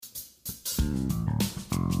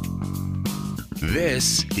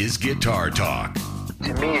This is Guitar Talk.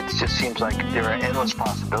 To me, it just seems like there are endless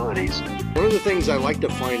possibilities. One of the things I like to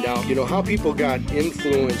find out, how people got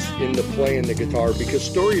influenced into playing the guitar, because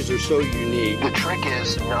stories are so unique. The trick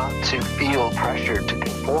is not to feel pressure to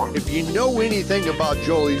conform. If you know anything about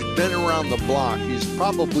Joel, he's been around the block. He's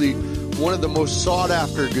probably one of the most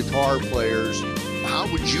sought-after guitar players.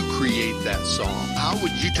 How would you create that song? How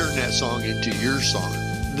would you turn that song into your song?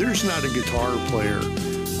 There's not a guitar player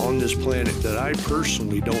on this planet that I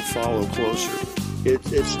personally don't follow closer.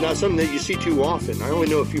 It's not something that you see too often. I only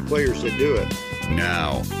know a few players that do it.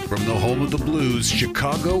 Now, from the home of the blues,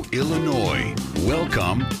 Chicago, Illinois,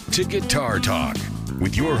 welcome to Guitar Talk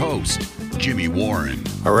with your host, Jimmy Warren.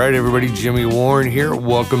 All right, everybody, Jimmy Warren here.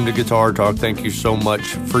 Welcome to Guitar Talk. Thank you so much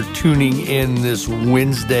for tuning in this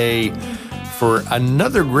Wednesday for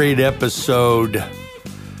another great episode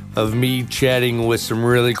of me chatting with some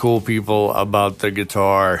really cool people about the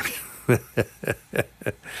guitar.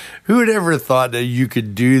 Who would ever thought that you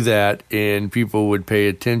could do that and people would pay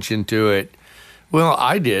attention to it? Well,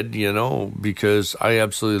 I did, because I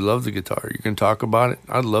absolutely love the guitar. You can talk about it.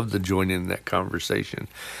 I'd love to join in that conversation.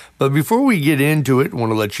 But before we get into it, I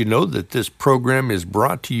want to let you know that this program is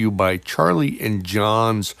brought to you by Charlie and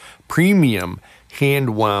John's Premium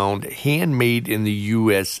Hand-Wound, Handmade in the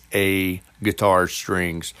USA guitar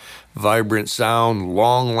strings. Vibrant sound,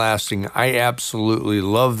 long-lasting. I absolutely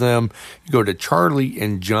love them. You go to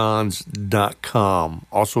charlieandjohns.com.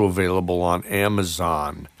 Also available on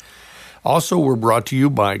Amazon. Also, we're brought to you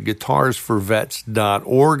by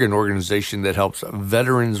guitarsforvets.org, an organization that helps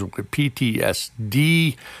veterans with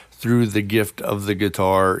PTSD through the gift of the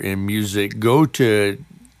guitar and music. Go to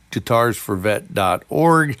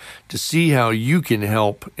guitarsforvet.org to see how you can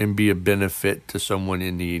help and be a benefit to someone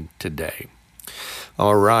in need today.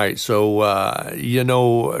 All right, so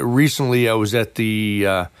recently I was at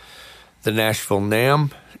the Nashville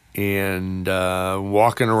NAMM and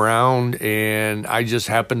walking around, and I just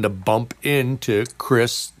happened to bump into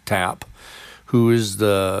Chris Tapp, who is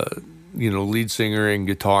the lead singer and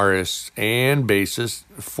guitarist and bassist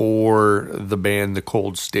for the band The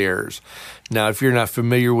Cold Stairs. Now, if you're not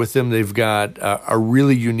familiar with them, they've got a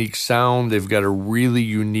really unique sound. They've got a really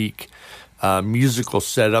unique musical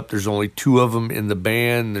setup. There's only two of them in the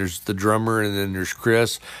band. There's the drummer, and then there's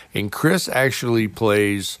Chris. And Chris actually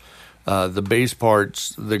plays the bass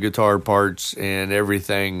parts, the guitar parts, and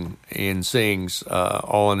everything, and sings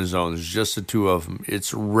all on his own. There's just the two of them.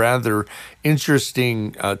 It's rather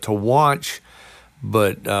interesting to watch,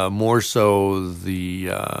 but more so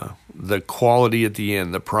the quality at the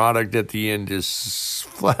end. The product at the end is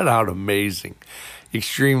flat out amazing.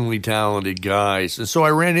 Extremely talented guys. And so I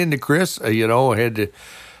ran into Chris. I had the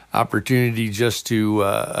opportunity just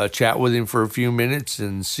to chat with him for a few minutes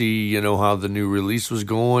and see, how the new release was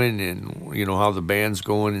going and, how the band's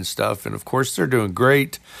going and stuff. And, of course, they're doing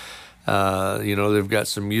great. They've got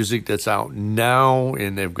some music that's out now,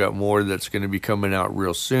 and they've got more that's going to be coming out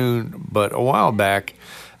real soon. But a while back,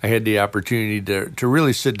 I had the opportunity to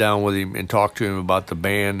really sit down with him and talk to him about the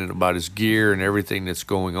band and about his gear and everything that's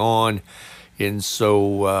going on. And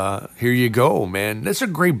so here you go, man. That's a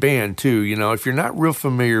great band, too. If you're not real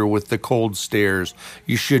familiar with The Cold Stairs,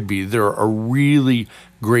 you should be. They're a really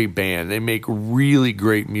great band. They make really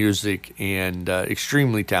great music and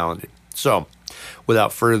extremely talented. So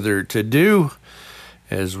without further ado,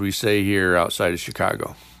 as we say here outside of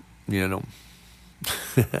Chicago,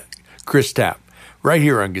 Chris Tapp, right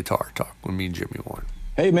here on Guitar Talk with me and Jimmy Warren.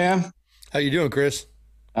 Hey, man. How you doing, Chris?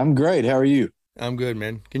 I'm great. How are you? I'm good,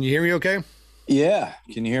 man. Can you hear me okay? Yeah.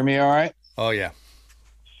 Can you hear me all right? Oh, yeah.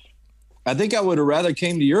 I think I would have rather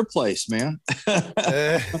came to your place, man.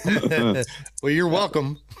 Well, you're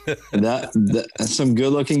welcome. That's some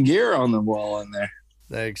good-looking gear on the wall in there.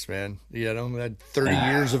 Thanks, man. That 30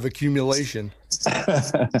 years of accumulation.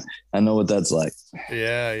 I know what that's like.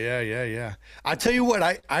 Yeah. I tell you what,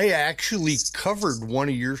 I actually covered one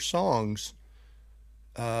of your songs,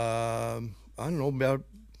 I don't know, about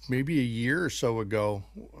maybe a year or so ago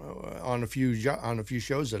on a few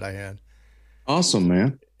shows that I had. Awesome,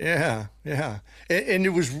 man. Yeah. And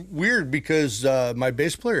it was weird because my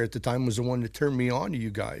bass player at the time was the one that turned me on to you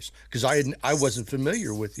guys, because I wasn't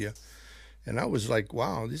familiar with you. And I was like,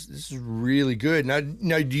 wow, this is really good. Now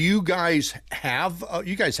do you guys have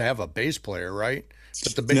a bass player, right?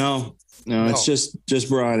 But the No, it's just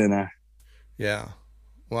Brian and I. Yeah.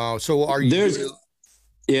 Wow. So are you?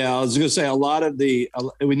 Yeah, I was going to say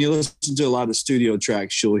when you listen to a lot of studio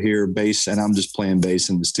tracks, you'll hear bass, and I'm just playing bass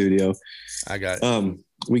in the studio. I got it. I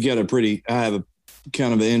have a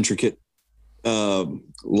kind of an intricate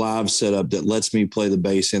live setup that lets me play the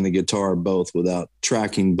bass and the guitar both without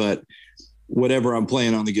tracking. But whatever I'm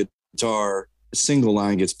playing on the guitar, single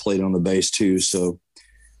line gets played on the bass too. So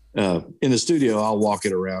in the studio, I'll walk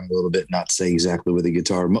it around a little bit, not say exactly with the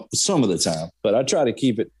guitar some of the time, but I try to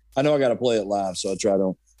keep it. I know I got to play it live, so I try to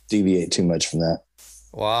don't deviate too much from that.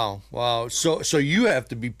 Wow. So you have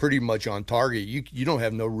to be pretty much on target. You don't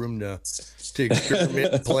have no room to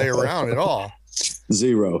experiment and play around at all.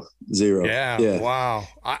 Zero. Yeah. Wow.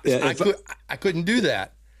 I couldn't do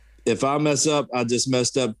that. If I mess up, I just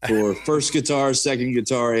messed up for first guitar, second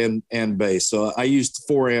guitar, and bass. So I used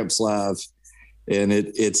 4 amps live, and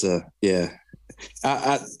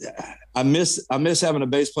I miss having a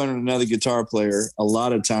bass player and another guitar player a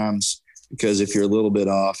lot of times, because if you're a little bit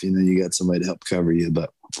off, you got somebody to help cover you.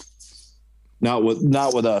 But not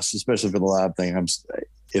with us, especially for the live thing.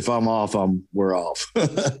 If I'm off, we're off.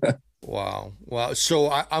 Wow. So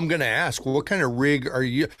I'm going to ask, what kind of rig are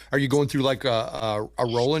you going through, like a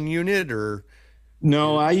Roland unit or?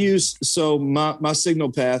 No, my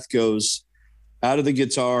signal path goes out of the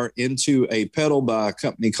guitar into a pedal by a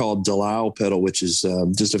company called Delisle Pedal, which is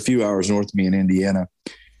just a few hours north of me in Indiana.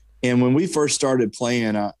 And when we first started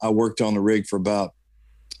playing, I worked on the rig for about,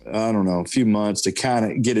 a few months to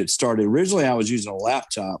kind of get it started. Originally, I was using a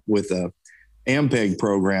laptop with a Ampeg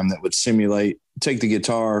program that would take the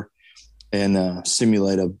guitar and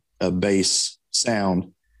simulate a bass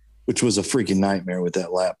sound, which was a freaking nightmare with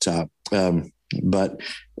that laptop. But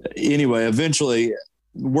anyway, eventually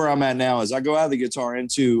where I'm at now is I go out of the guitar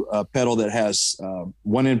into a pedal that has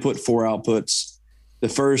 1 input, 4 outputs. The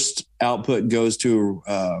first output goes to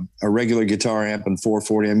a regular guitar amp and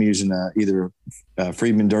 440. I'm using either a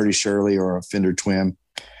Friedman Dirty Shirley or a Fender Twin.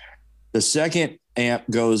 The second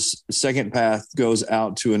path goes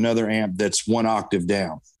out to another amp that's 1 octave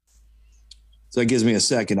down. So that gives me a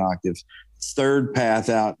second octave. Third path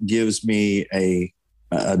out gives me a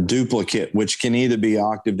duplicate, which can either be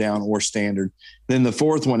octave down or standard. Then the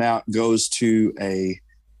fourth one out goes to a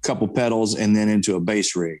couple pedals and then into a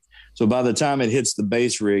bass rig. So by the time it hits the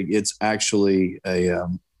bass rig, it's actually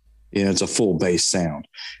it's a full bass sound.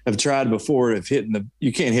 I've tried before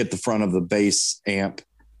you can't hit the front of the bass amp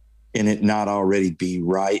and it not already be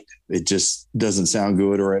right. It just doesn't sound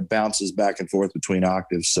good, or it bounces back and forth between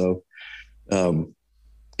octaves. So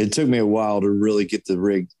it took me a while to really get the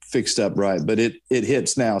rig fixed up right, but it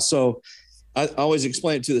hits now. So I always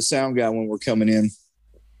explain it to the sound guy when we're coming in.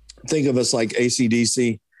 Think of us like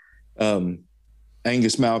AC/DC,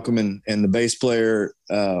 Angus Malcolm and the bass player.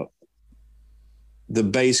 The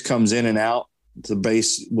bass comes in and out. The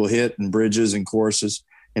bass will hit in bridges and choruses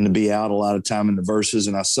and to be out a lot of time in the verses.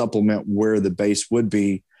 And I supplement where the bass would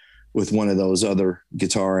be with one of those other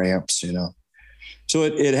guitar amps, So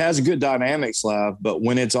it has a good dynamics live, but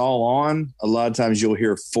when it's all on, a lot of times you'll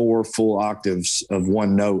hear 4 full octaves of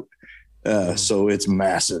one note. So it's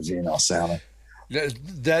massive, sounding.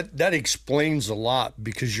 That explains a lot,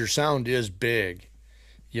 because your sound is big,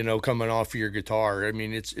 coming off of your guitar. I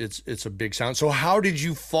mean, it's a big sound. So how did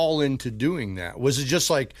you fall into doing that? Was it just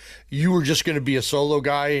like you were just going to be a solo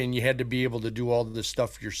guy and you had to be able to do all this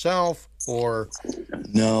stuff yourself, or?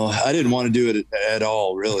 No, I didn't want to do it at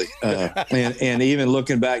all, really. And even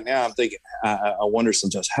looking back now, I'm thinking, I wonder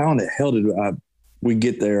sometimes, how in the hell did we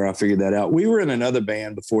get there? I figured that out. We were in another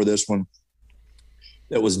band before this one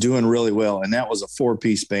that was doing really well, and that was a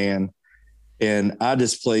 4-piece band. And I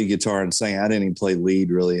just played guitar and sang. I didn't even play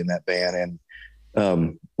lead really in that band.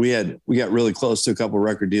 And we got really close to a couple of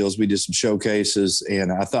record deals. We did some showcases,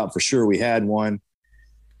 and I thought for sure we had one.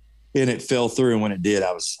 And it fell through. And when it did,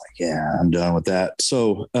 I was like, yeah, I'm done with that.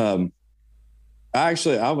 So I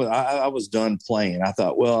was done playing. I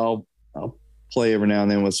thought, well, I'll play every now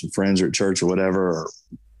and then with some friends or at church or whatever,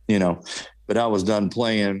 but I was done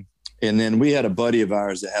playing. And then we had a buddy of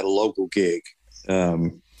ours that had a local gig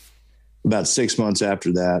about 6 months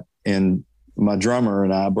after that. And my drummer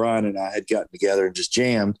and I, Brian and I, had gotten together and just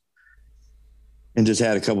jammed and just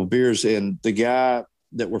had a couple beers. And the guy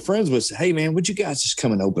that we're friends with said, "Hey man, would you guys just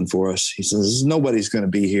come and open for us?" He says, "Nobody's going to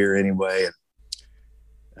be here anyway."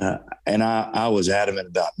 And I was adamant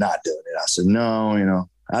about not doing it. I said, "No,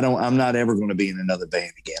 I'm not ever going to be in another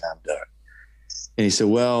band again. I'm done." And he said,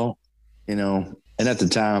 "Well, and at the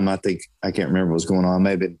time, I think, I can't remember what was going on. I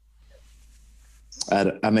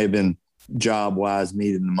may have been job wise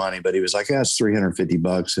needing the money, but he was like, "That's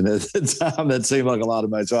 $350." And at the time that seemed like a lot of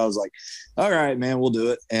money. So I was like, "All right, man, we'll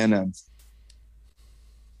do it." And,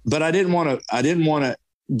 but I didn't want to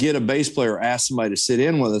get a bass player or ask somebody to sit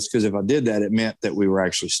in with us, because if I did that, it meant that we were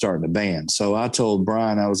actually starting a band. So I told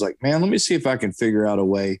Brian, I was like, "Man, let me see if I can figure out a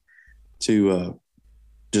way to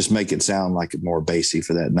just make it sound like it more bassy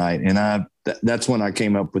for that night." And that's when I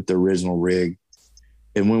came up with the original rig.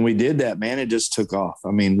 And when we did that, man, it just took off.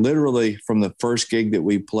 I mean, literally from the first gig that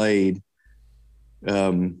we played,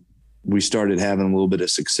 we started having a little bit of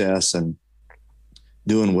success and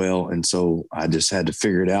doing well. And so I just had to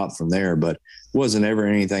figure it out from there, but it wasn't ever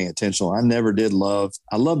anything intentional. I never did I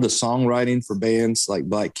love the songwriting for bands like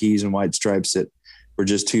Black Keys and White Stripes that were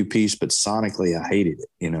just two-piece, but sonically I hated it.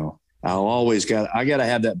 You know, I got to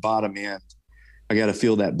have that bottom end. I got to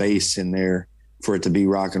feel that bass in there for it to be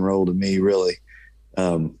rock and roll to me, really.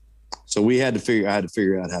 So I had to figure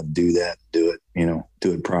out how to do that, do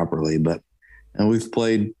it properly. But, and we've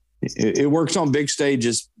played, it works on big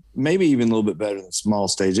stages, maybe even a little bit better than small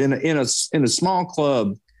stage. In a small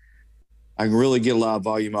club, I can really get a lot of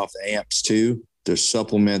volume off the amps too, to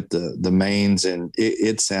supplement the mains, and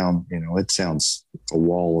it sounds a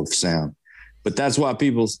wall of sound. But that's why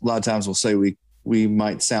people a lot of times will say we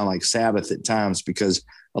might sound like Sabbath at times, because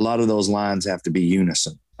a lot of those lines have to be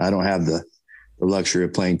unison. I don't have the luxury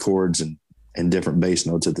of playing chords and different bass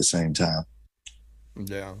notes at the same time.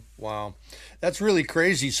 Yeah. Wow. That's really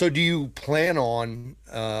crazy. So do you plan on,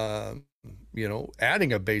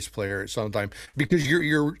 adding a bass player at some time? Because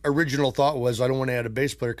your original thought was, I don't want to add a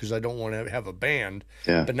bass player because I don't want to have a band.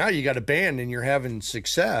 Yeah. But now you got a band and you're having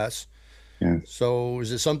success. Yeah. So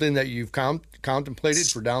is it something that you've contemplated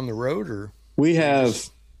for down the road, or? We have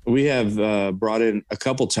brought in a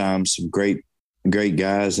couple times some great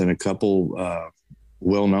guys and a couple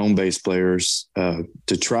well-known bass players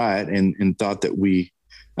to try it, and thought that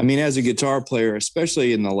as a guitar player,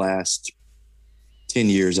 especially in the last 10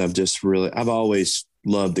 years, I've always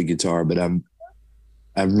loved the guitar, but I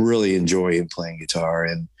really enjoy playing guitar,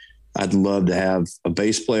 and I'd love to have a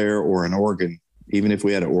bass player or an organ, even if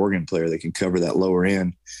we had an organ player that could cover that lower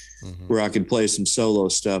end, where I could play some solo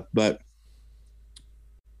stuff. But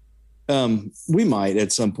we might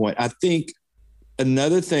at some point. I think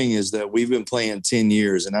another thing is that we've been playing 10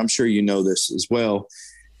 years, and I'm sure you know this as well.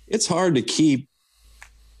 It's hard to keep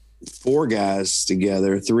 3 guys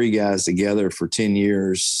together for 10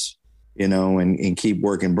 years, and keep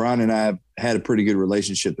working. Brian and I have had a pretty good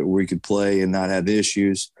relationship that we could play and not have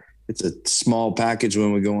issues. It's a small package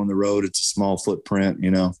when we go on the road. It's a small footprint,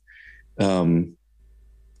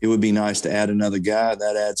 it would be nice to add another guy.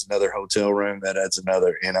 That adds another hotel room. That adds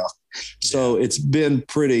another, So it's been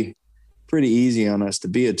pretty easy on us to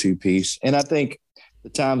be a 2-piece. And I think the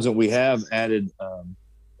times that we have added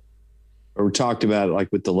or talked about it,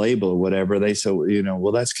 like with the label or whatever, they say,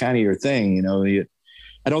 well, that's kind of your thing.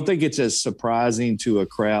 I don't think it's as surprising to a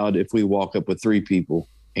crowd if we walk up with 3 people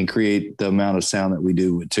and create the amount of sound that we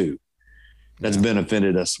do with 2. That's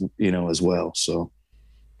benefited us, as well. So.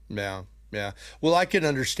 Yeah. Yeah. Well, I can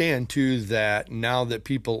understand too that now that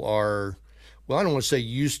people are, I don't want to say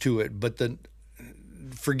used to it, but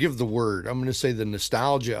forgive the word, I'm going to say the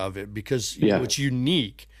nostalgia of it, because it's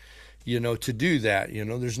unique, to do that.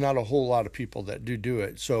 There's not a whole lot of people that do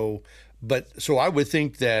it. So I would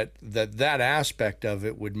think that aspect of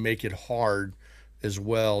it would make it hard as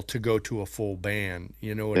well to go to a full band.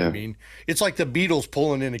 You know what I mean? It's like the Beatles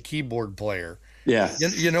pulling in a keyboard player. Yeah.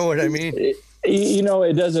 You know what I mean?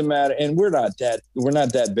 It doesn't matter. And we're not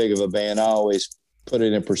that big of a band. I always put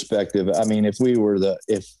it in perspective. I mean, if we were when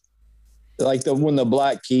the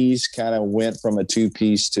Black Keys kind of went from a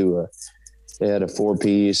 2-piece to they had a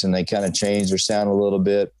 4-piece, and they kind of changed their sound a little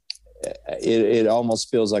bit. It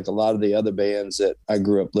almost feels like a lot of the other bands that I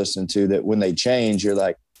grew up listening to, that when they change, you're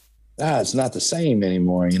like, it's not the same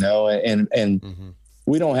anymore, and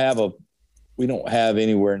we don't have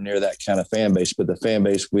anywhere near that kind of fan base, but the fan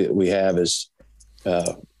base we have is,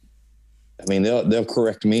 they'll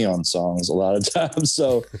correct me on songs a lot of times.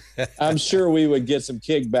 So I'm sure we would get some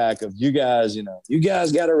kickback of you guys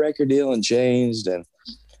got a record deal and changed, and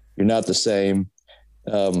you're not the same.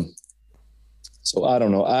 So I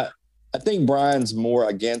don't know. I think Brian's more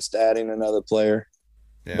against adding another player,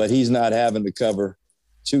 but he's not having to cover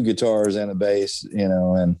 2 guitars and a bass,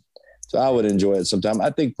 and so I would enjoy it sometime.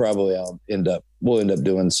 I think probably we'll end up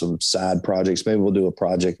doing some side projects. Maybe we'll do a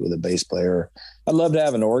project with a bass player. I'd love to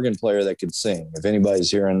have an organ player that could sing, if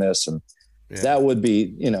anybody's hearing this. And that would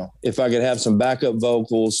be, if I could have some backup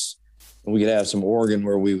vocals, and we could have some organ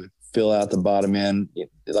where we would fill out the bottom end,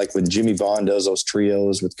 like when Jimmy Vaughn does those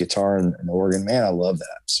trios with guitar and organ. Man, I love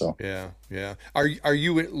that. So yeah. Are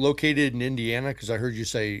you located in Indiana? Because I heard you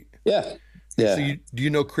say yeah. So do you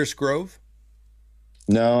know Chris Grove?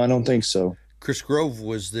 No, I don't think so. Chris Grove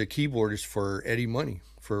was the keyboardist for Eddie Money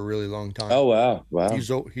for a really long time. Oh, wow.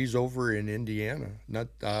 He's over in Indiana, not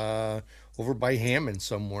over by Hammond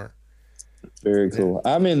somewhere. Very cool.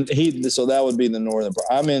 So that would be the northern part.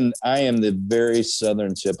 I am the very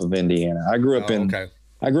southern tip of Indiana. I grew up in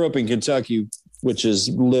Kentucky which is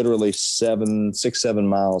literally 7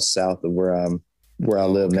 miles south of where I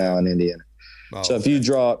live now in Indiana. Oh, so if you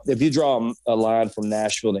draw a line from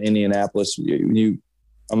Nashville to Indianapolis,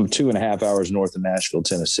 I'm 2.5 hours north of Nashville,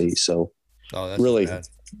 Tennessee. So that's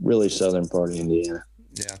really southern part of Indiana.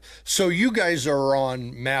 Yeah. So you guys are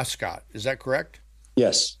on Mascot, is that correct?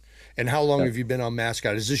 Yes. And how long have you been on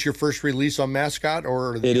Mascot? Is this your first release on Mascot,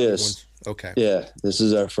 or are the it other is? Ones? Okay. Yeah, this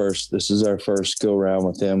is our first go around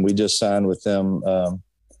with them. We just signed with them a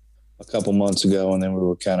couple months ago, and then we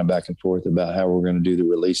were kind of back and forth about how we're going to do the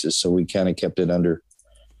releases. So we kind of kept it under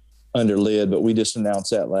lid, but we just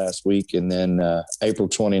announced that last week, and then April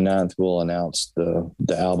 29th we'll announce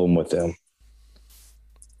the album with them.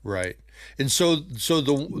 Right. And so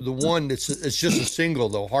the one it's just a single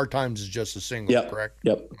though. Hard Times is just a single, correct?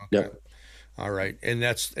 Yep. Okay. Yep. All right, and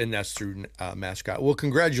that's through Mascot. Well,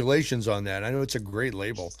 congratulations on that. I know it's a great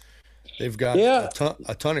label. They've got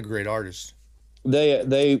a ton of great artists. They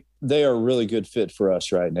are a really good fit for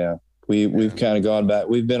us right now. We've kind of gone back.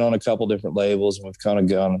 We've been on a couple different labels, and we've kind of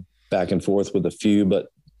gone back and forth with a few. But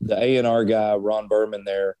the A&R guy, Ron Berman,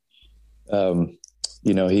 there, I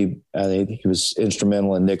think he was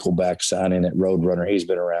instrumental in Nickelback signing at Roadrunner. He's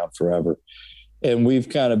been around forever. And we've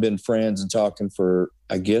kind of been friends and talking for,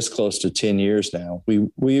 I guess, close to 10 years now.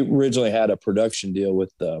 We originally had a production deal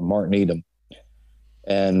with Mark Needham.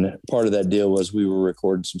 And part of that deal was we were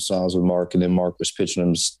recording some songs with Mark, and then Mark was pitching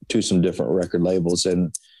them to some different record labels.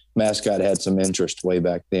 And Mascot had some interest way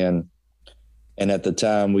back then. And at the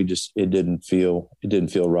time, it didn't feel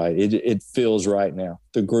right. It feels right now.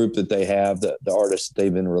 The group that they have, the artists that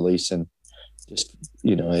they've been releasing, just,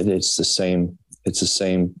 it's the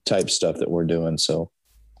same type stuff that we're doing. So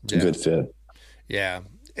it's a good fit. Yeah.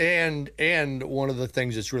 And one of the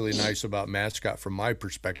things that's really nice about Mascot from my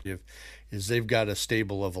perspective is they've got a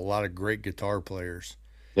stable of a lot of great guitar players.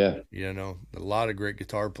 Yeah. A lot of great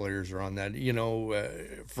guitar players are on that,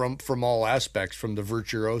 from all aspects, from the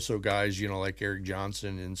virtuoso guys, like Eric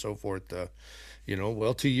Johnson and so forth, to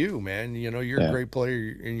you, man, you're a great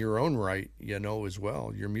player in your own right, as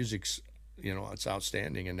well. Your music's, it's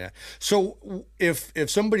outstanding in that. So if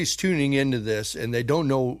somebody's tuning into this and they don't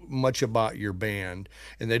know much about your band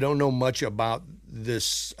and they don't know much about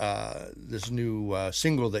this new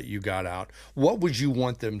single that you got out, what would you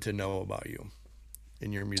want them to know about you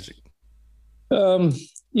in your music?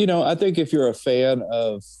 I think if you're a fan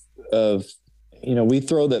of we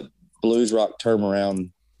throw that blues rock term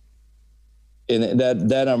around, and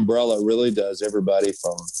that umbrella really does everybody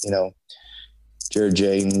from, Jared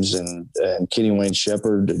James and Kenny Wayne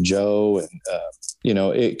Shepherd, Joe, and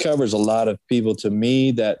it covers a lot of people. To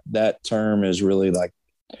me, that term is really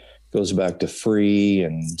goes back to Free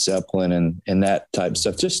and Zeppelin and that type of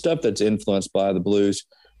stuff, just stuff that's influenced by the blues.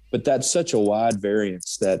 But that's such a wide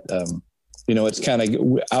variance that it's kind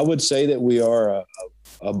of, I would say that we are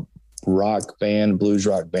a rock band, blues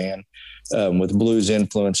rock band, with blues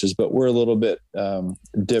influences, but we're a little bit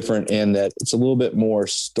different in that it's a little bit more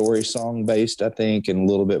story song based, I think, and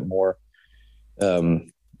a little bit more,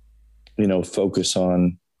 focus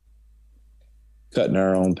on cutting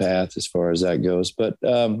our own path as far as that goes. But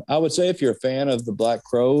I would say if you're a fan of the Black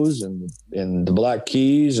Crowes and the Black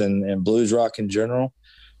Keys and blues rock in general,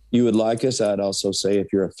 you would like us. I'd also say if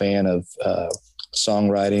you're a fan of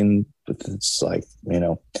songwriting, it's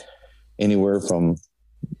anywhere from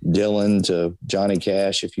Dylan to Johnny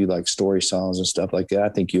Cash, if you like story songs and stuff like that, I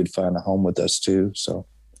think you'd find a home with us too. So,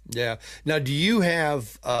 yeah. Now, do you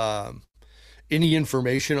have any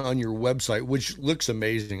information on your website, which looks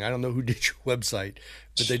amazing? I don't know who did your website,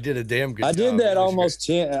 but they did a damn good job. I did that almost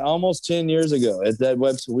 10 years ago at that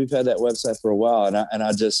website. We've had that website for a while, and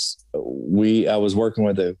I was working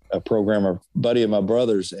with a programmer buddy of my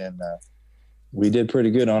brother's, and we did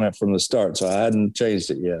pretty good on it from the start. So I hadn't changed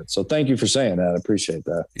it yet. So thank you for saying that. I appreciate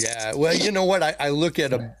that. Yeah. Well, you know what? I look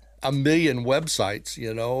at a million websites,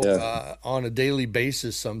 on a daily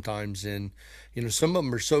basis sometimes. And, some of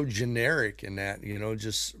them are so generic in that,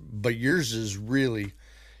 but yours is really,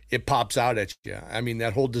 it pops out at you. I mean,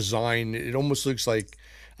 that whole design, it almost looks like,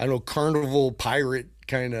 I don't know, carnival pirate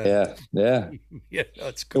kind of. Yeah. Yeah,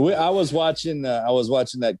 that's cool. I was watching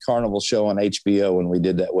that Carnival show on HBO when we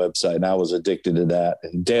did that website, and I was addicted to that.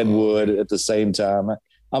 And Deadwood at the same time.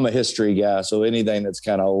 I'm a history guy, so anything that's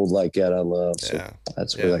kind of old like that, I love. So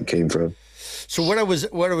that's where that came from. So what I was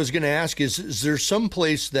going to ask is there some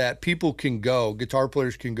place that people can go, guitar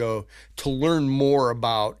players can go, to learn more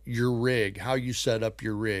about your rig, how you set up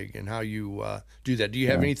your rig, and how you do that? Do you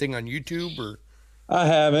have anything on YouTube or? I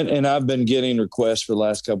haven't, and I've been getting requests for the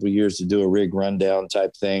last couple of years to do a rig rundown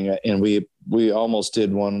type thing, and we almost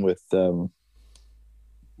did one with what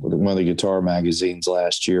did one of the guitar magazines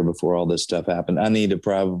last year before all this stuff happened. I need to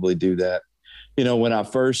probably do that. You know, when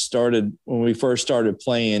we first started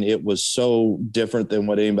playing, it was so different than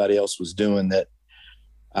what anybody else was doing that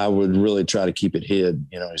I would really try to keep it hid,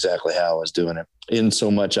 you know, exactly how I was doing it. In so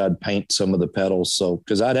much I'd paint some of the pedals. So,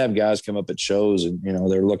 cause I'd have guys come up at shows and, you know,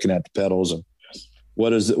 they're looking at the pedals and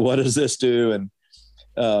what does this do? And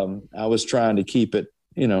I was trying to keep it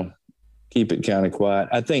kind of quiet.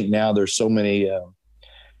 I think now there's so many,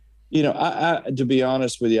 you know, I to be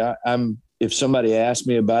honest with you, if somebody asks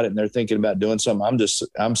me about it and they're thinking about doing something,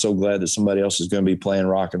 I'm so glad that somebody else is going to be playing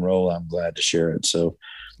rock and roll. I'm glad to share it. So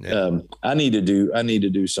I need to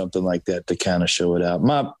do something like that to kind of show it out.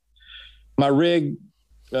 My rig,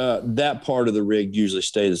 that part of the rig usually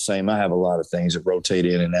stays the same. I have a lot of things that rotate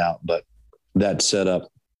in and out, but that setup,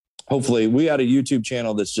 hopefully we got a YouTube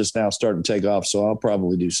channel that's just now starting to take off. So I'll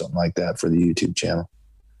probably do something like that for the YouTube channel.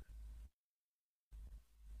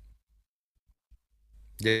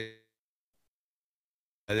 Yeah.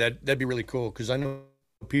 That'd be really cool. Cause I know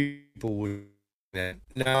people would.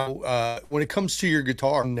 Now, when it comes to your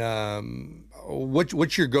guitar,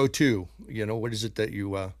 what's your go-to? You know, what is it that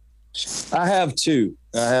you? I have two.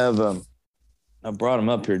 I brought them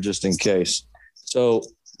up here just in case. So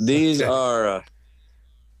these are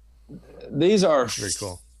very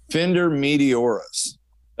cool. Fender Meteoras,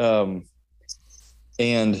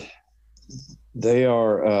 and they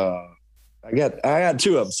are. I got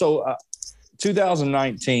two of them. So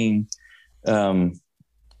 2019.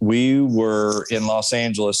 We were in Los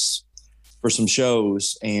Angeles for some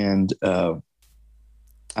shows, and I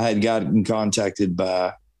had gotten contacted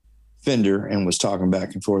by Fender and was talking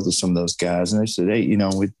back and forth with some of those guys. And they said, hey, you know,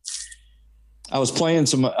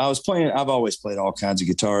 I've always played all kinds of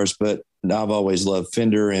guitars, but I've always loved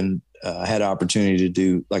Fender, and I had an opportunity to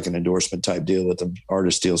do like an endorsement type deal with the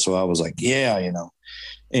artist deal. So I was like, yeah, you know,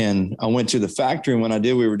 and I went to the factory, and when I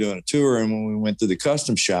did, we were doing a tour. And when we went to the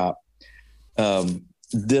custom shop,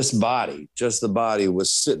 just the body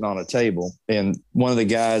was sitting on a table. And one of the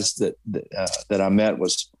guys that I met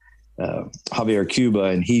was Javier Cuba,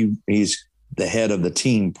 and he's the head of the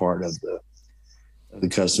team part of the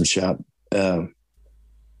custom shop.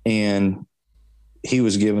 And he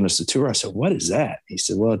was giving us a tour. I said, what is that? He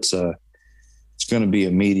said, well, it's going to be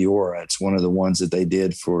a Meteora. It's one of the ones that they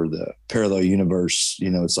did for the Parallel Universe. You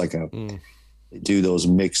know, it's like they do those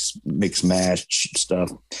mix match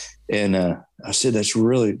stuff. And I said, that's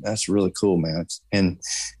really cool, man. And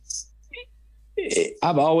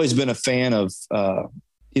I've always been a fan of,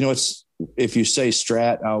 you know, if you say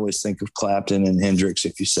Strat, I always think of Clapton and Hendrix.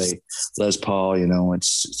 If you say Les Paul, you know,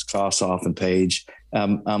 it's Kossoff and Page.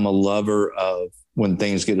 I'm a lover of when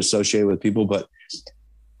things get associated with people, but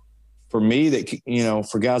for me, that, you know,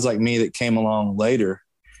 for guys like me that came along later,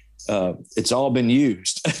 it's all been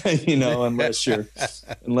used, you know, unless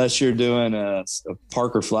you're doing a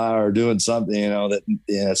Parker Flower or doing something, you know, that,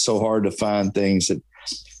 yeah, it's so hard to find things that.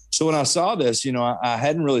 So when I saw this, you know, I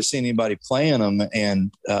hadn't really seen anybody playing them,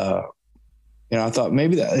 and you know, I thought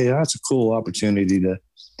maybe that's a cool opportunity to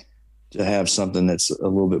have something that's a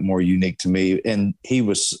little bit more unique to me. And he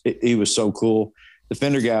was so cool. The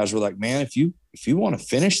Fender guys were like, man, if you want to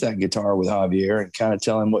finish that guitar with Javier and kind of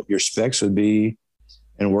tell him what your specs would be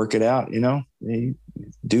and work it out, you know,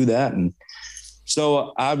 do that. And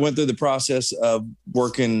so I went through the process of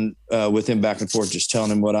working with him back and forth, just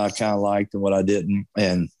telling him what I kind of liked and what I didn't.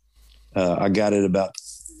 And I got it about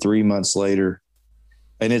 3 months later,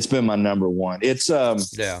 and it's been my number one. It's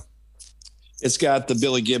it's got the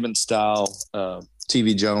Billy Gibbons style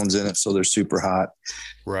TV Jones in it, so they're super hot.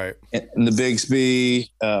 Right. And the Bigsby,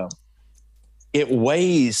 it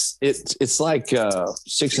weighs, it's like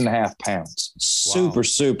 6.5 pounds,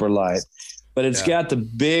 super light, but it's got the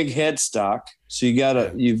big headstock. So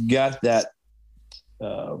you've got that,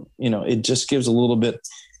 you know, it just gives a little bit,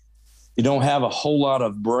 you don't have a whole lot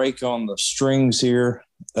of break on the strings here.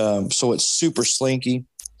 So it's super slinky,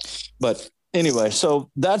 but anyway, so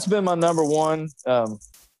that's been my number one.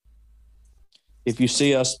 If you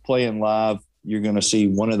see us playing live, you're going to see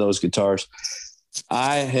one of those guitars.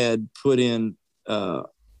 I had put in, I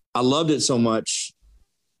loved it so much.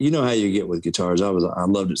 You know how you get with guitars. I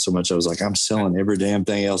loved it so much. I was like, I'm selling every damn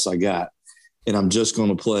thing else I got, and I'm just going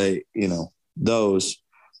to play, you know, those.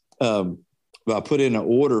 But I put in an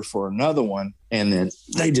order for another one, and then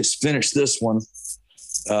they just finished this one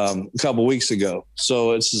a couple weeks ago.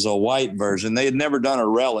 So this is a white version. They had never done a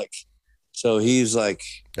Relic. So he's like,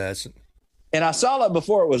 and I saw that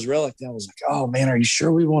before it was Relic. And I was like, oh man, are you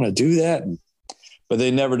sure we want to do that? But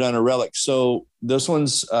they never done a Relic. So this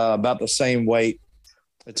one's about the same weight.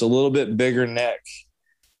 It's a little bit bigger neck.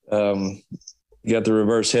 You got the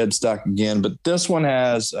reverse headstock again, but this one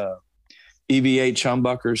has EVH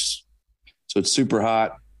humbuckers, so it's super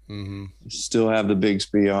hot. Mm-hmm. Still have the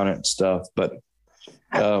Bigsby on it and stuff, but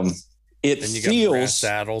it And you feels got brass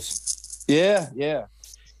saddles. Yeah.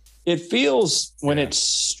 It feels when it's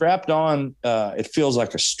strapped on, it feels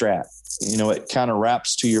like a strap. You know, it kind of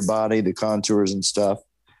wraps to your body, the contours and stuff.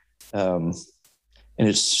 And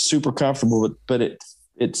it's super comfortable, but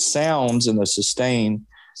it sounds, and the sustain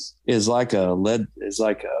is like a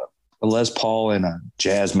Les Paul and a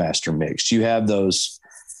Jazzmaster mix. You have those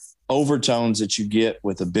overtones that you get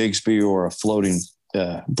with a Bigsby or a floating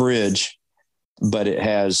bridge, but it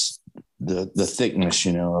has the thickness,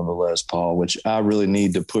 you know, of a Les Paul, which I really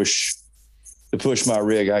need to push my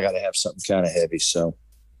rig. I got to have something kind of heavy. So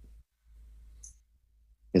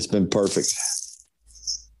it's been perfect.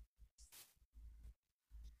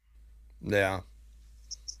 Yeah.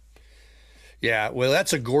 Yeah. Well,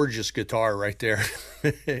 that's a gorgeous guitar right there.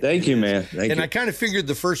 Thank you, man. Thank you. I kind of figured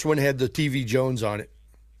the first one had the TV Jones on it.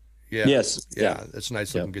 Yeah. Yes. Yeah. That's a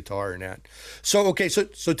nice looking guitar in that. So, okay. So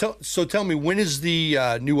tell me, when is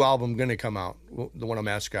the new album going to come out? The one on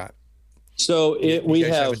Mascot. So we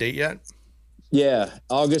have a date yet? Yeah.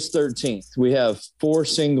 August 13th. We have 4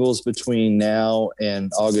 singles between now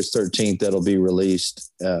and August 13th that'll be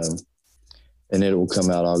released. And it will come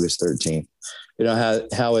out August 13th. You know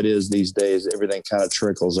how it is these days, everything kind of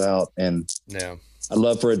trickles out, and yeah, I'd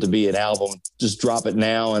love for it to be an album. Just drop it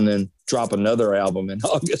now and then drop another album in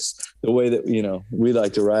August. The way that, you know, we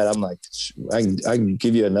like to write, I'm like, I can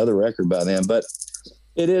give you another record by then. But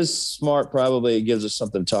it is smart. Probably it gives us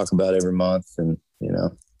something to talk about every month, and you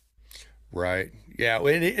know, right? Yeah,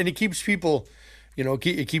 and it keeps people, you know,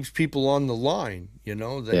 it keeps people on the line. You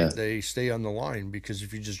know, they stay on the line, because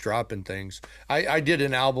if you're just dropping things, I did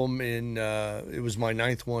an album in it was my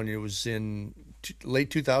 9th one. It was in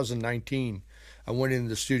late 2019. I went in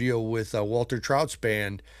the studio with Walter Trout's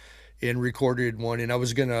band and recorded one, and I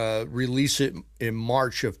was gonna release it in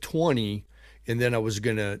March of 20, and then I was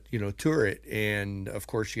gonna, you know, tour it, and of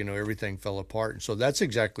course, you know, everything fell apart. And so that's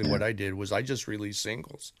exactly what I did. Was I just released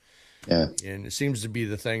singles. Yeah, and it seems to be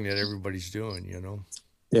the thing that everybody's doing, you know.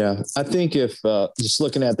 Yeah, I think if just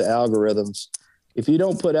looking at the algorithms, if you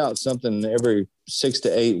don't put out something every 6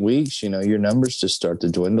 to 8 weeks, you know, your numbers just start to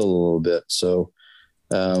dwindle a little bit. So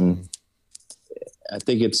I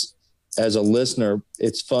think it's, as a listener,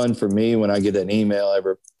 it's fun for me when I get an email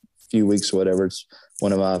every few weeks or whatever. It's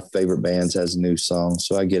one of my favorite bands has a new song,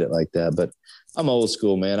 so I get it like that. But I'm old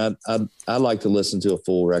school, man. I like to listen to a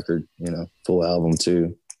full record, you know, full album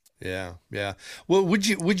too. Yeah. Well, would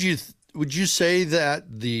you say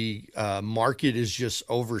that the market is just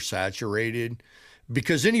oversaturated?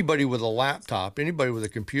 Because anybody with a laptop, anybody with a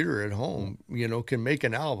computer at home, you know, can make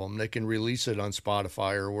an album. They can release it on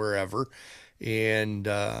Spotify or wherever. And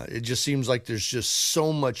it just seems like there's just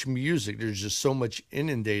so much music. There's just so much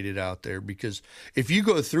inundated out there. Because if you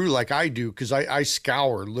go through like I do, because I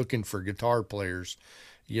scour looking for guitar players,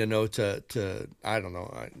 you know, to I don't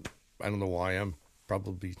know. I don't know why I'm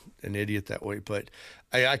probably an idiot that way, but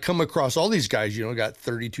I come across all these guys, you know, got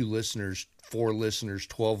 32 listeners, 4 listeners,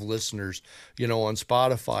 12 listeners, you know, on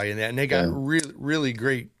Spotify and they got really, really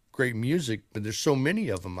great music, but there's so many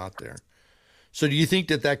of them out there. So do you think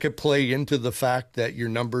that could play into the fact that your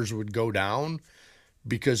numbers would go down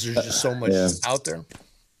because there's just so much out there?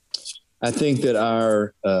 I think that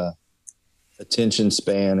our attention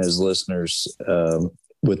span as listeners,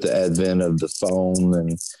 with the advent of the phone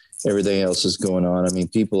and everything else is going on. I mean,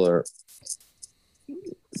 people are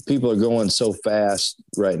going so fast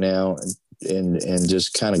right now and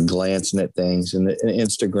just kind of glancing at things and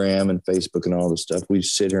Instagram and Facebook and all this stuff. We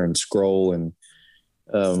sit here and scroll, and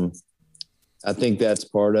I think that's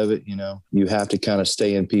part of it. You know, you have to kind of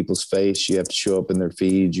stay in people's face. You have to show up in their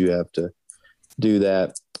feeds. You have to do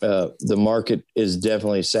that. The market is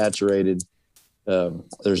definitely saturated.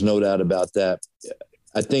 There's no doubt about that.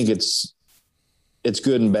 I think it's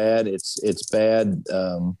good and bad. It's bad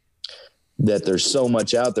that there's so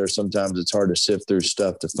much out there. Sometimes it's hard to sift through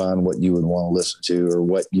stuff to find what you would want to listen to or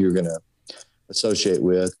what you're going to associate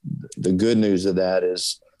with. The good news of that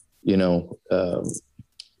is, you know,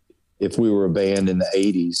 if we were a band in the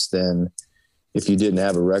 80s, then if you didn't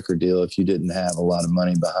have a record deal, if you didn't have a lot of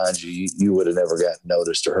money behind you, you would have never gotten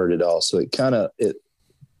noticed or heard it all. So it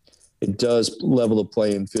does level the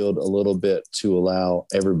playing field a little bit to allow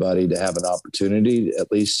everybody to have an opportunity.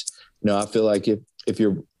 At least, you know, I feel like if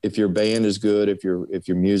your band is good, if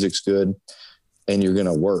your music's good and you're going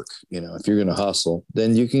to work, you know, if you're going to hustle,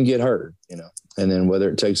 then you can get heard, you know, and then whether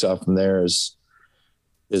it takes off from there is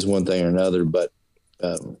one thing or another. But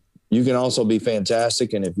you can also be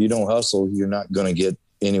fantastic. And if you don't hustle, you're not going to get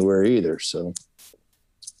anywhere either. So,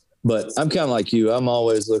 but I'm kind of like you. I'm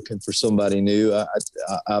always looking for somebody new.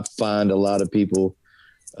 I find a lot of people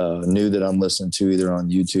new that I'm listening to either on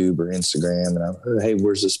YouTube or Instagram. And hey,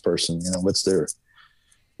 where's this person? You know, what's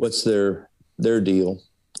their deal?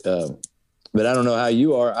 But I don't know how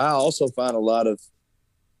you are. I also find a lot of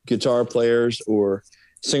guitar players or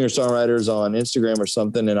singer-songwriters on Instagram or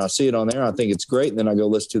something, and I see it on there. I think it's great. And then I go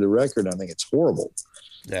listen to the record, and I think it's horrible.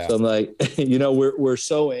 Yeah. So I'm like, you know, we're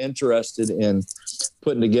so interested in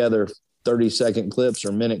putting together 30-second clips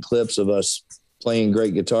or minute clips of us playing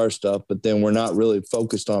great guitar stuff, but then we're not really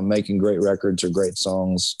focused on making great records or great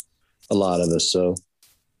songs, a lot of us. So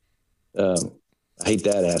I hate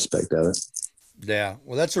that aspect of it. Yeah.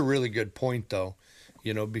 Well, that's a really good point, though,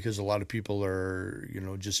 you know, because a lot of people are, you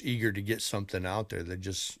know, just eager to get something out there. They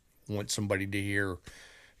just want somebody to hear,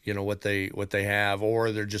 you know, what they have,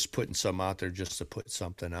 or they're just putting some out there just to put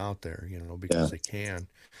something out there, you know, because they can.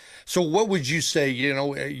 So what would you say, you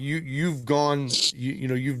know, you've gone, you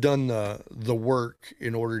know, you've done the work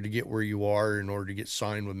in order to get where you are, in order to get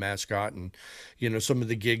signed with Mascot, and, you know, some of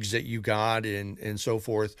the gigs that you got and so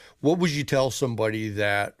forth. What would you tell somebody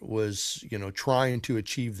that was, you know, trying to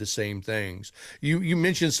achieve the same things? You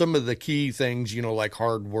mentioned some of the key things, you know, like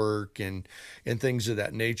hard work and things of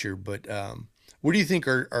that nature, but what do you think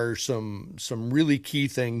are some really key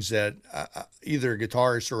things that either a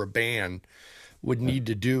guitarist or a band would need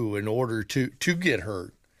to do in order to get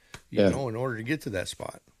heard, you know, in order to get to that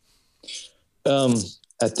spot?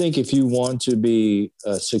 I think if you want to be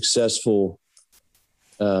a successful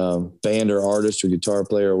band or artist or guitar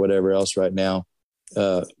player or whatever else right now,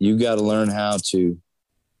 you got to learn you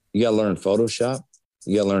got to learn Photoshop.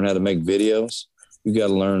 You got to learn how to make videos. You got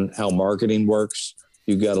to learn how marketing works.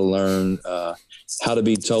 You got to learn how to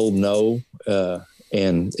be told no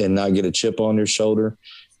and not get a chip on your shoulder.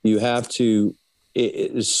 You have to.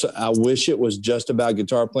 I wish it was just about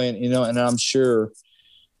guitar playing, you know, and I'm sure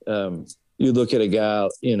you look at a guy,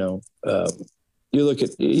 you know,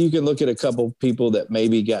 you can look at a couple people that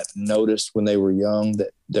maybe got noticed when they were young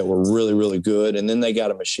that were really, really good. And then they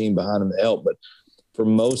got a machine behind them to help. But for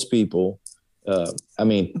most people, I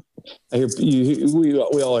mean, we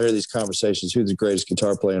all hear these conversations. Who's the greatest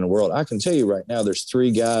guitar player in the world? I can tell you right now, there's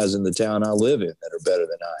 3 guys in the town I live in that are better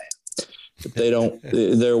than I am. But they don't.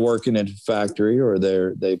 They're working at a factory, or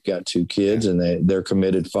they've got 2 kids, and they're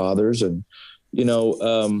committed fathers, and you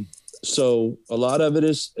know. So a lot of it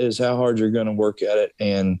is how hard you're going to work at it,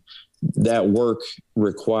 and that work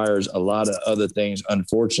requires a lot of other things.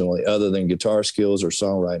 Unfortunately, other than guitar skills or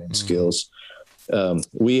songwriting skills.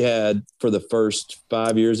 We had, for the first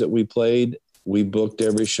 5 years that we played, we booked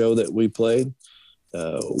every show that we played.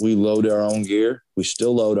 We load our own gear. We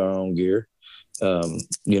still load our own gear.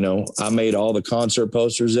 You know, I made all the concert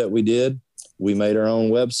posters that we did. We made our own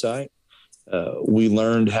website. We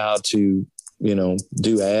learned how to, you know,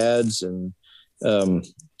 do ads, and,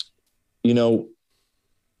 you know,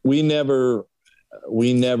 we never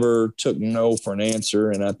took no for an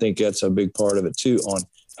answer. And I think that's a big part of it too, on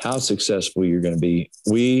how successful you're going to be.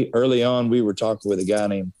 Early on, we were talking with a guy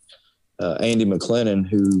named Andy McLennan,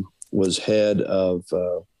 who was head of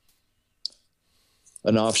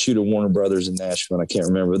an offshoot of Warner Brothers in Nashville. And I can't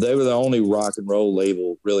remember. They were the only rock and roll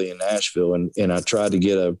label really in Nashville. And I tried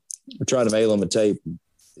to mail them a tape.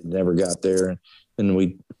 It never got there. And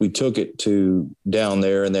we took it to down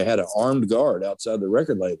there, and they had an armed guard outside the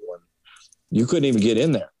record label, and you couldn't even get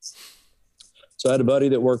in there. So I had a buddy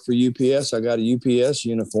that worked for UPS. I got a UPS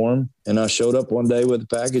uniform, and I showed up one day with a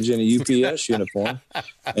package in a UPS uniform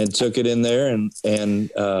and took it in there.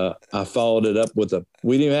 And I followed it up with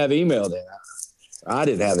we didn't have email then. I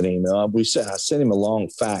didn't have an email. I sent him a long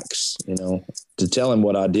fax, you know, to tell him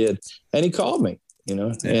what I did. And he called me, you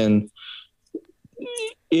know, and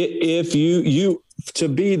if you to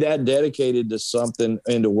be that dedicated to something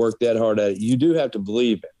and to work that hard at it, you do have to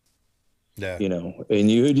believe it. Yeah. You know, and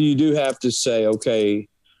you do have to say, okay,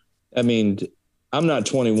 I mean, I'm not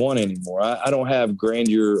 21 anymore. I don't have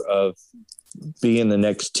grandeur of being the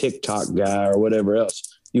next TikTok guy or whatever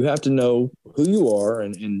else. You have to know who you are,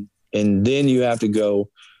 and then you have to go,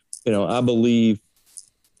 you know, I believe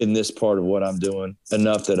in this part of what I'm doing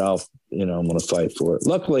enough that I'm going to fight for it.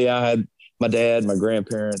 Luckily, I had my dad, my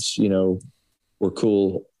grandparents, you know, were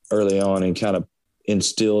cool early on and kind of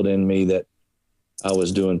instilled in me that I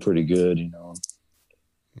was doing pretty good, you know.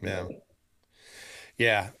 Yeah.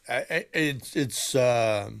 Yeah. It's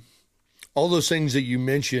all those things that you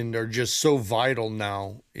mentioned are just so vital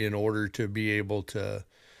now in order to be able to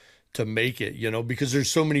to make it, because there's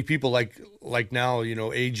so many people like now,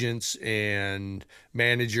 agents and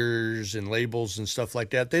managers and labels and stuff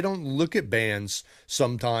like that. They don't look at bands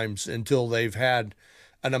sometimes until they've had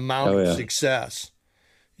an amount of success,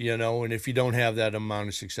 and if you don't have that amount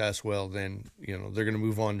of success, well, then, they're going to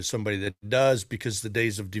move on to somebody that does, because the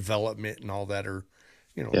days of development and all that are,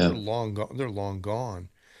 they're long gone. They're long gone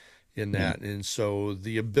in that. And so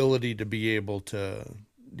the ability to be able to,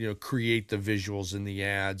 create the visuals and the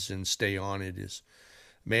ads and stay on it is,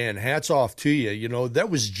 man, hats off to you. That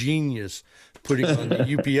was genius, putting on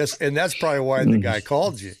the UPS, and that's probably why the guy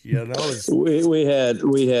called you. We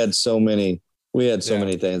had so many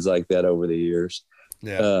things like that over the years.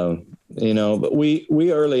 Yeah. But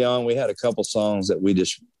we early on, we had a couple songs that we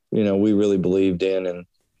just, we really believed in,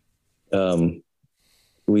 and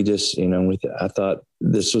we just, I thought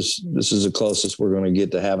this is the closest we're going to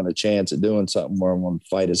get to having a chance at doing something where I'm going to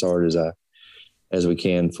fight as hard as we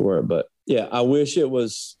can for it. But yeah, I wish it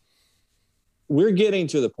was. We're getting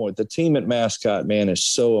to the point. The team at Mascot, man, is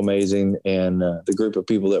so amazing, and the group of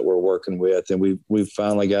people that we're working with, and we've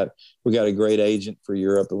finally got a great agent for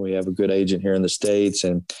Europe, and we have a good agent here in the States,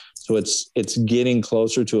 and so it's getting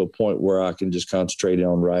closer to a point where I can just concentrate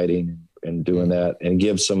on writing and doing that, and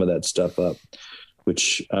give some of that stuff up,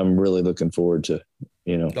 which I'm really looking forward to,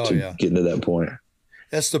 getting to that point.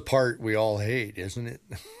 That's the part we all hate, isn't it?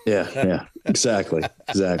 Yeah, exactly.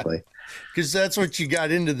 Because that's what you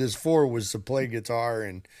got into this for, was to play guitar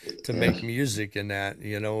and to make music and that,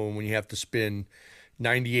 and when you have to spend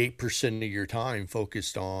 98% of your time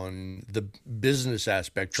focused on the business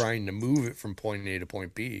aspect, trying to move it from point A to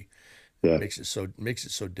point B. Yeah. Makes it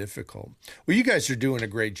so difficult. Well, you guys are doing a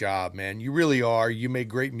great job, man. You really are. You make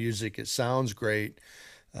great music. It sounds great.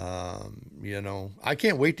 I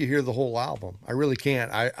can't wait to hear the whole album. I really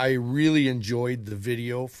can't. I really enjoyed the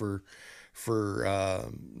video for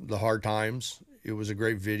the Hard Times. It was a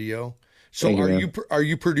great video. So are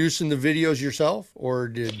you producing the videos yourself, or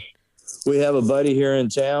did we have a buddy here in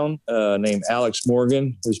town named Alex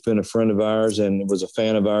Morgan, who's been a friend of ours and was a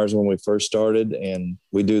fan of ours when we first started, and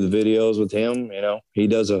we do the videos with him.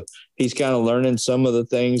 He's kind of learning some of the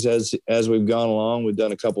things as we've gone along. We've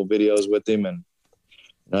done a couple videos with him, and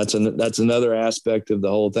that's another aspect of the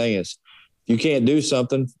whole thing is you can't do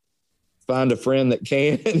something, find a friend that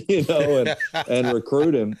can, and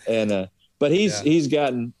recruit him. And, but he's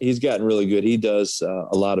gotten really good. He does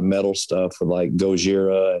a lot of metal stuff for like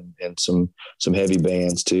Gojira and some heavy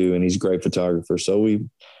bands too. And he's a great photographer. So we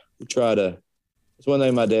try to, it's one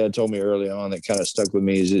thing my dad told me early on that kind of stuck with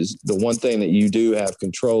me is the one thing that you do have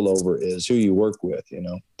control over is who you work with,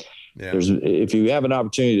 Yeah. If you have an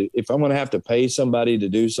opportunity, if I'm going to have to pay somebody to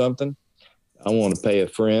do something, I want to pay a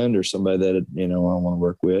friend or somebody that, I want to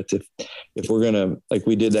work with. If we're going to, like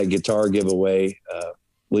we did that guitar giveaway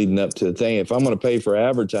leading up to the thing, if I'm going to pay for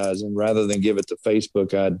advertising rather than give it to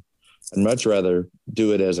Facebook, I'd much rather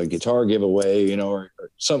do it as a guitar giveaway, or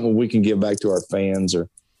something we can give back to our fans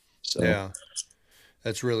Yeah.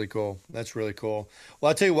 That's really cool. Well,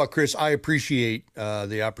 I'll tell you what, Chris, I appreciate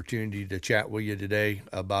the opportunity to chat with you today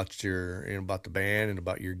about about the band and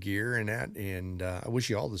about your gear and that. And I wish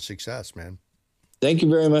you all the success, man. Thank you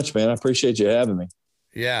very much, man. I appreciate you having me.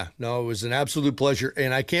 Yeah, no, it was an absolute pleasure.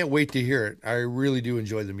 And I can't wait to hear it. I really do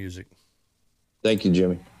enjoy the music. Thank you,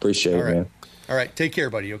 Jimmy. Appreciate it, man. All right. Take care,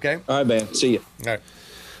 buddy. Okay. All right, man. See you. All right.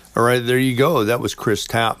 All right, there you go. That was Chris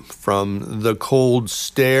Tapp from The Cold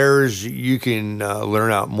Stares. You can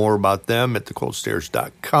learn out more about them at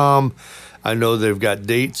thecoldstares.com. I know they've got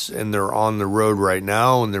dates, and they're on the road right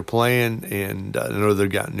now, and they're playing, and I know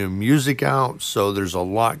they've got new music out, so there's a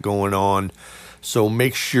lot going on. So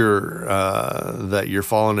make sure that you're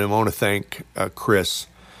following him. I want to thank Chris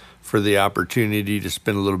for the opportunity to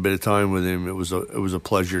spend a little bit of time with him. It was a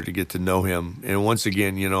pleasure to get to know him. And once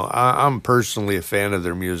again, I'm personally a fan of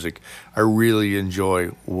their music. I really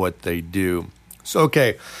enjoy what they do. So,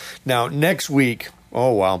 okay, now next week,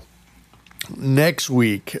 I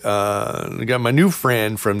got my new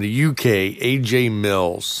friend from the UK, AJ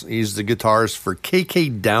Mills. He's the guitarist for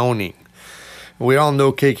KK Downing. We all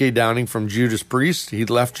know KK Downing from Judas Priest. He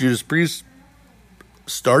left Judas Priest,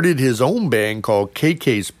 started his own band called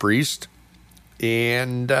KK's Priest,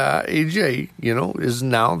 and AJ, is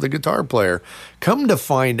now the guitar player. Come to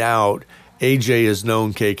find out, AJ has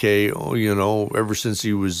known KK, ever since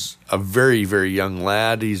he was a very, very young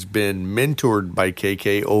lad. He's been mentored by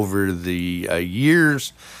KK over the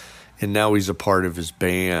years, and now he's a part of his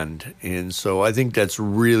band. And so I think that's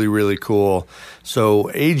really, really cool. So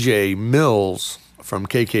AJ Mills from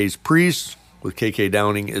KK's Priest, with KK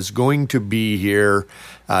Downing is going to be here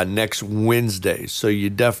next Wednesday, so you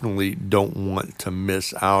definitely don't want to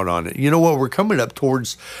miss out on it. You know what? We're coming up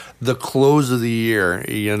towards the close of the year.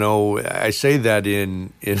 You know, I say that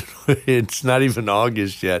in it's not even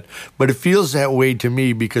August yet, but it feels that way to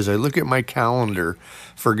me because I look at my calendar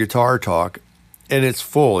for Guitar Talk, and it's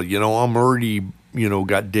full. You know, I'm already, you know,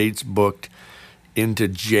 got dates booked into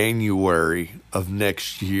January of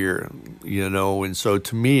next year, you know, and so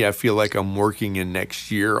to me, I feel like I'm working in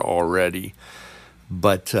next year already.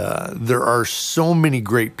 But there are so many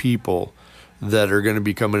great people that are going to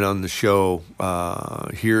be coming on the show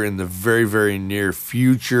here in the very, very near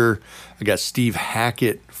future. I got Steve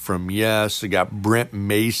Hackett from Yes. I got Brent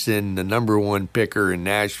Mason, the #1 picker in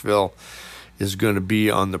Nashville, is going to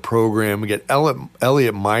be on the program. We got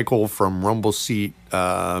Elliot Michael from Rumble Seat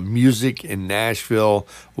Music in Nashville.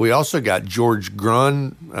 We also got George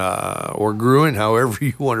Grun, or Gruen, however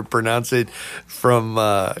you want to pronounce it, from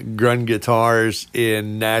Grun Guitars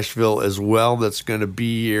in Nashville as well. That's going to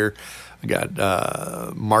be here. I got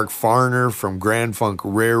Mark Farner from Grand Funk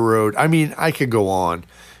Railroad. I mean, I could go on.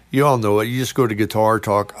 You all know it. You just go to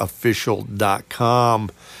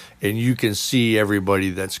guitartalkofficial.com. And you can see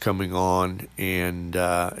everybody that's coming on, and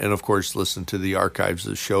of course listen to the archives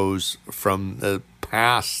of shows from the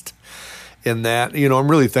past. And that, you know, I'm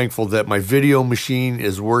really thankful that my video machine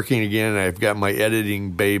is working again. I've got my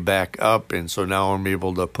editing bay back up, and so now I'm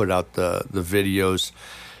able to put out the videos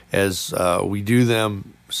as we do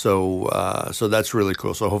them. So that's really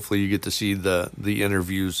cool. So hopefully you get to see the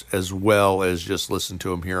interviews as well as just listen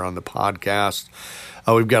to them here on the podcast.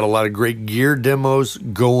 We've got a lot of great gear demos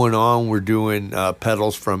going on. We're doing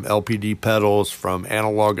pedals from LPD Pedals, from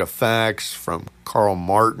Analog Effects, from Carl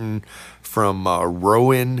Martin, from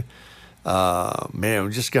Rowan. Man,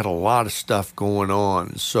 we just got a lot of stuff going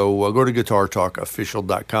on. So go to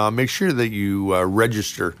guitartalkofficial.com. Make sure that you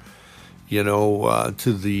register, you know,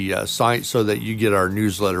 to the site so that you get our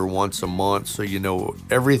newsletter once a month so you know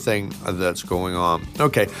everything that's going on.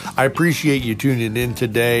 Okay, I appreciate you tuning in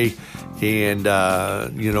today, and,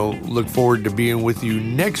 you know, look forward to being with you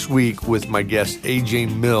next week with my guest, A.J.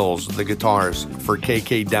 Mills, the guitarist for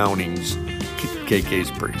KK Downing's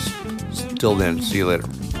KK's Priest. Till then, see you later.